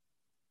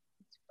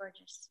 It's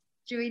gorgeous.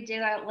 Should we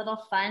do a little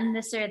fun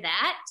this or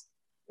that?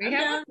 We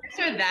have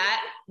this or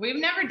that. We've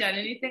never done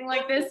anything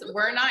like this.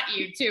 We're not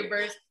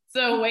YouTubers.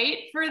 So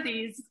wait for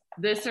these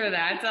this or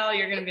that's all.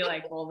 You're going to be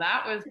like, well,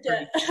 that was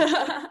pretty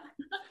cool.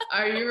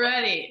 Are you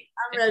ready?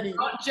 I'm ready.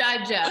 Don't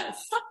judge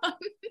us.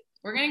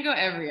 We're going to go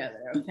every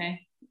other, okay?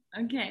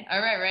 Okay. All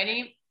right,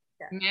 ready?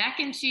 Yeah. Mac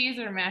and cheese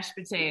or mashed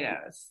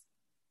potatoes?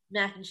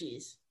 Mac and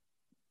cheese.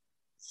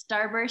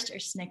 Starburst or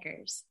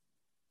Snickers?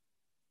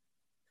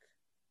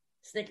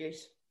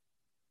 Snickers.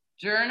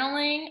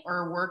 Journaling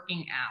or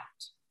working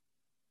out?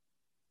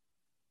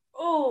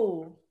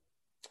 Oh,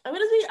 I'm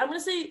gonna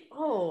say.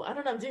 Oh, I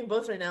don't know. I'm doing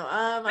both right now.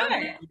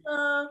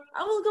 I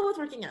will go with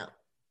working out.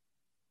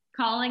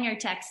 Calling or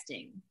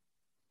texting?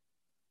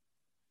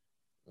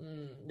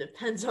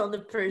 Depends on the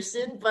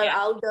person, but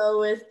I'll go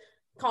with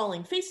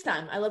calling.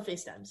 FaceTime. I love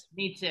FaceTimes.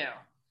 Me too.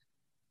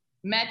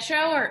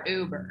 Metro or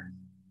Uber?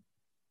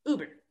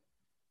 Uber.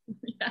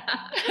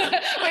 Yeah.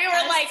 We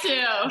were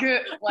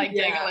like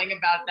giggling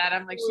about that.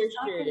 I'm like, she's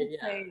not going to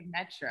say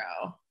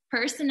Metro.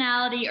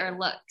 Personality or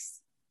looks?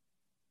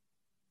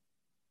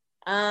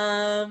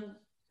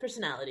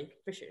 Personality,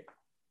 for sure.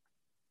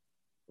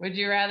 Would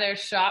you rather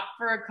shop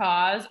for a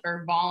cause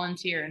or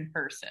volunteer in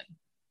person?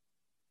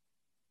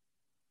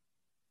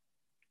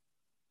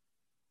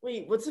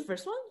 Wait, what's the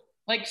first one?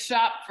 Like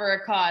shop for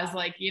a cause,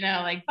 like, you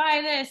know, like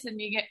buy this and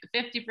you get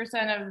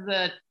 50% of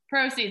the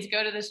proceeds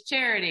go to this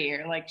charity,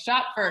 or like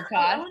shop for a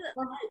cause.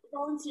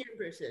 Volunteer in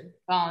person.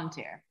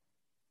 Volunteer.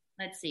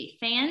 Let's see.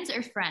 Fans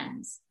or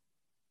friends?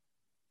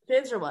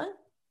 Fans or what?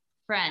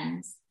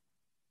 Friends.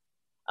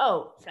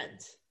 Oh,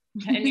 Friends.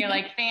 And you're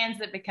like fans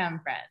that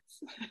become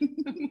friends.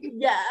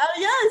 Yeah. Oh,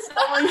 yes.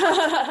 Oh my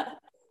God.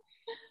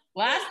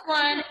 Last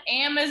one,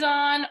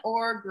 Amazon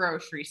or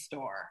grocery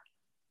store?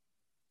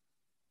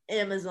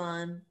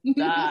 Amazon.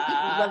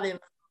 Love Amazon.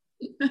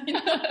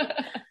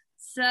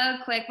 So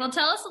quick. Well,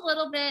 tell us a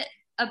little bit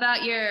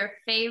about your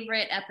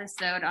favorite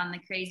episode on the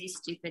Crazy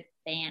Stupid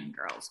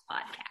Fangirls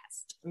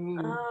podcast. Ooh.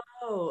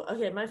 Oh,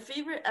 okay. My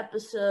favorite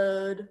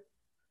episode.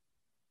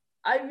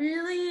 I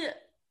really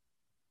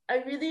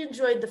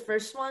enjoyed the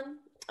first one.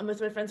 I'm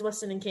with my friends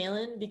Weston and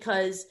Kaylin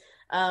because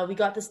we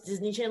got this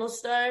Disney Channel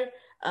star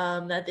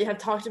that they have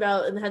talked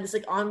about and had this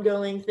like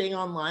ongoing thing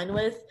online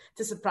with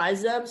to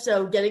surprise them.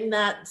 So getting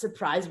that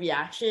surprise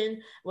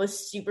reaction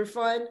was super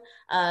fun.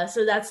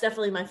 So that's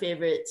definitely my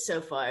favorite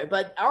so far.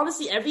 But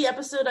honestly, every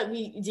episode that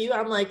we do,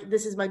 I'm like,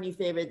 this is my new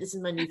favorite. This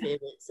is my new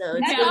favorite. So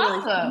it's That's really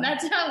awesome. fun.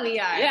 That's how we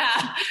are.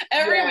 Yeah.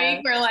 Every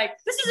week we're like,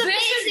 this is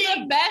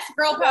the best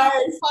Girl Power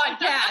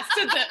podcast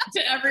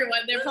to everyone.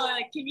 They're probably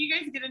like, can you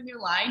guys get a new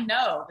line?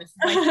 No. This is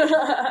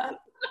my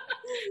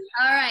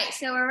All right,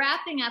 so we're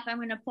wrapping up. I'm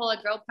going to pull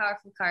a Girl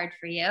Powerful card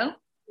for you.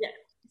 Yeah.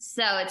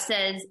 So it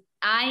says,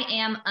 I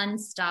am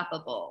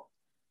unstoppable.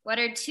 What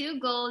are 2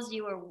 goals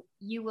you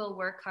will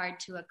work hard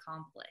to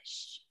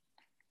accomplish?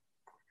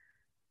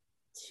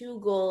 2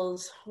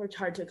 goals worked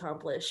hard to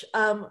accomplish.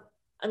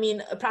 I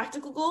mean, a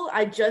practical goal.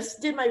 I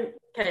just did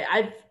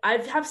I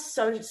have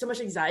so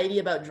much anxiety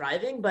about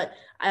driving, but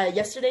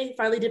yesterday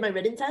finally did my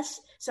written test.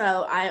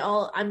 So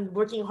I'm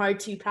working hard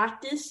to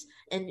practice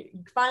and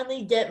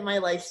finally get my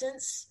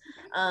license.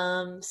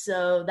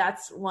 So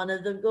that's one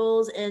of the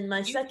goals. And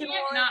my second one,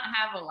 not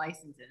have a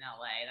license in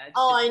LA.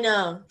 I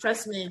know.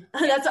 Trust me.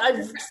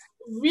 I've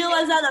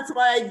realized that. That's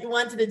why I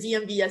went to the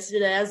DMV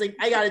yesterday. I was like,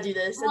 I got to do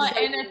this. Well,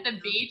 and at the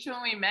beach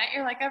when we met,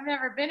 you're like, I've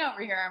never been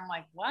over here. I'm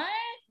like, what?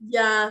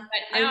 Yeah,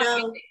 but now I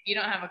know. You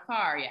don't have a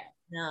car yet.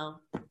 No,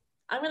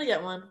 I'm going to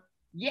get one.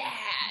 Yeah,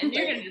 and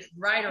you're going to just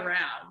ride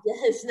around.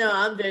 Yes, no,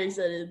 I'm very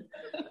excited.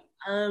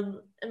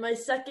 And my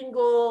second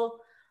goal,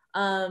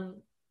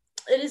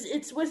 it's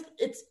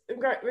in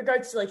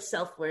regards to like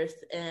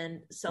self-worth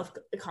and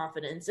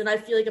self-confidence. And I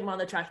feel like I'm on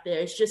the track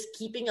there. It's just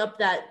keeping up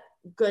that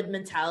good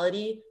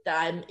mentality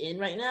that I'm in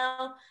right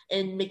now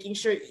and making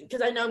sure,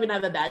 because I know I'm going to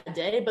have a bad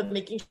day, but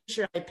making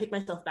sure I pick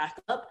myself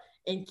back up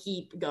and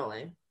keep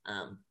going.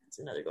 It's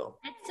another goal.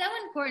 It's so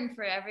important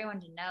for everyone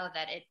to know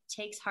that it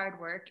takes hard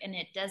work and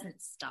it doesn't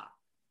stop.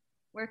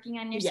 Working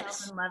on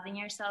yourself and loving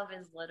yourself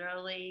is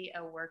literally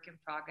a work in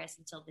progress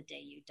until the day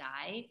you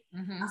die.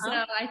 Mm-hmm.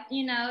 So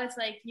it's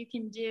like you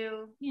can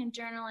do,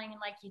 journaling, and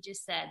like you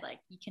just said, like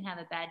you can have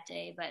a bad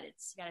day, but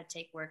it's got to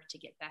take work to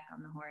get back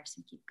on the horse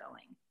and keep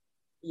going.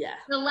 Yeah.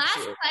 The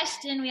last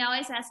question we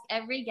always ask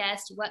every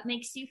guest: what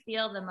makes you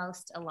feel the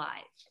most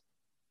alive?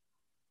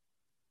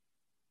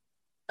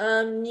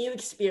 New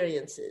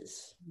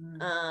experiences.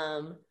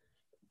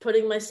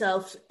 Putting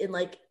myself in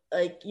like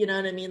you know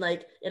what I mean,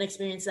 like an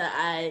experience that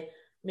I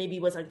maybe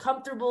was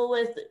uncomfortable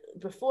with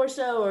before,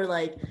 or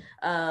like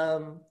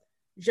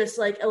just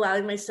like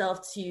allowing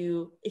myself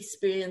to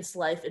experience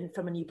life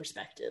from a new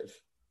perspective.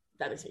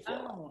 That makes me feel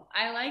alive.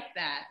 I like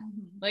that.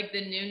 Mm-hmm. Like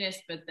the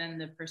newness, but then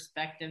the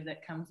perspective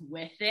that comes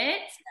with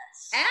it.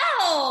 Yes.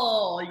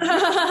 Ow!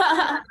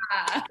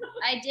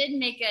 I did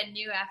make a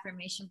new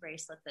affirmation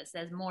bracelet that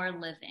says more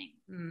living.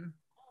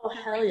 Oh,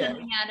 hell yeah.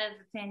 Coming out of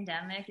the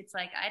pandemic, it's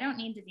like, I don't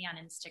need to be on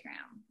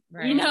Instagram.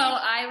 Right.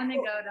 I want to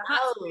go to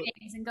hot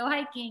springs and go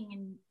hiking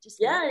and just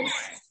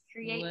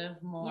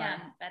live more. Yeah,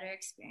 better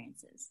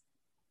experiences.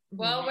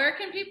 Well, where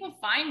can people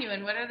find you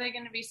and what are they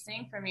going to be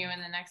seeing from you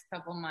in the next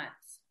couple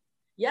months?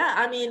 Yeah,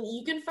 I mean,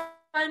 you can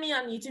find me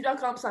on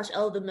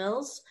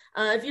youtube.com/ElleTheMills.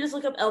 If you just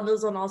look up Elle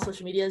Mills on all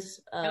social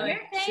medias. You're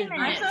famous.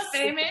 I'm so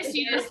famous.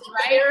 You just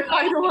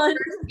write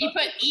you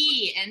put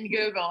E in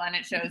Google and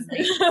it shows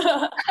me.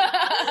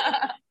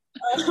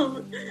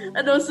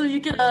 And also you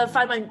can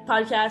find my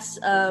podcast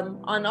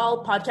on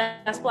all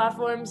podcast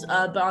platforms,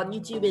 but on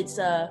YouTube it's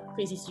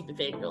Crazy Stupid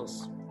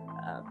Fangirls.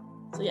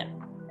 So yeah.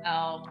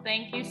 Oh,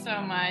 thank you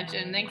so much.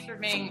 And thanks for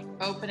being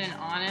open and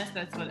honest.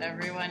 That's what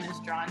everyone is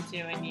drawn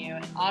to in you.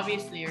 And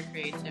obviously your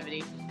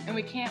creativity. And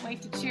we can't wait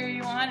to cheer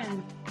you on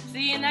and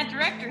see you in that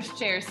director's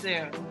chair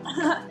soon.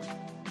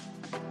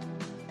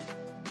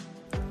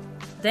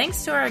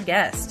 Thanks to our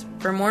guest.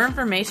 For more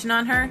information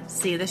on her,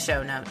 see the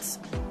show notes.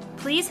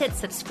 Please hit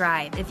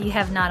subscribe if you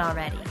have not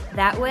already.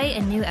 That way,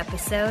 a new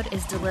episode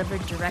is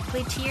delivered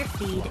directly to your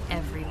feed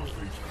every week.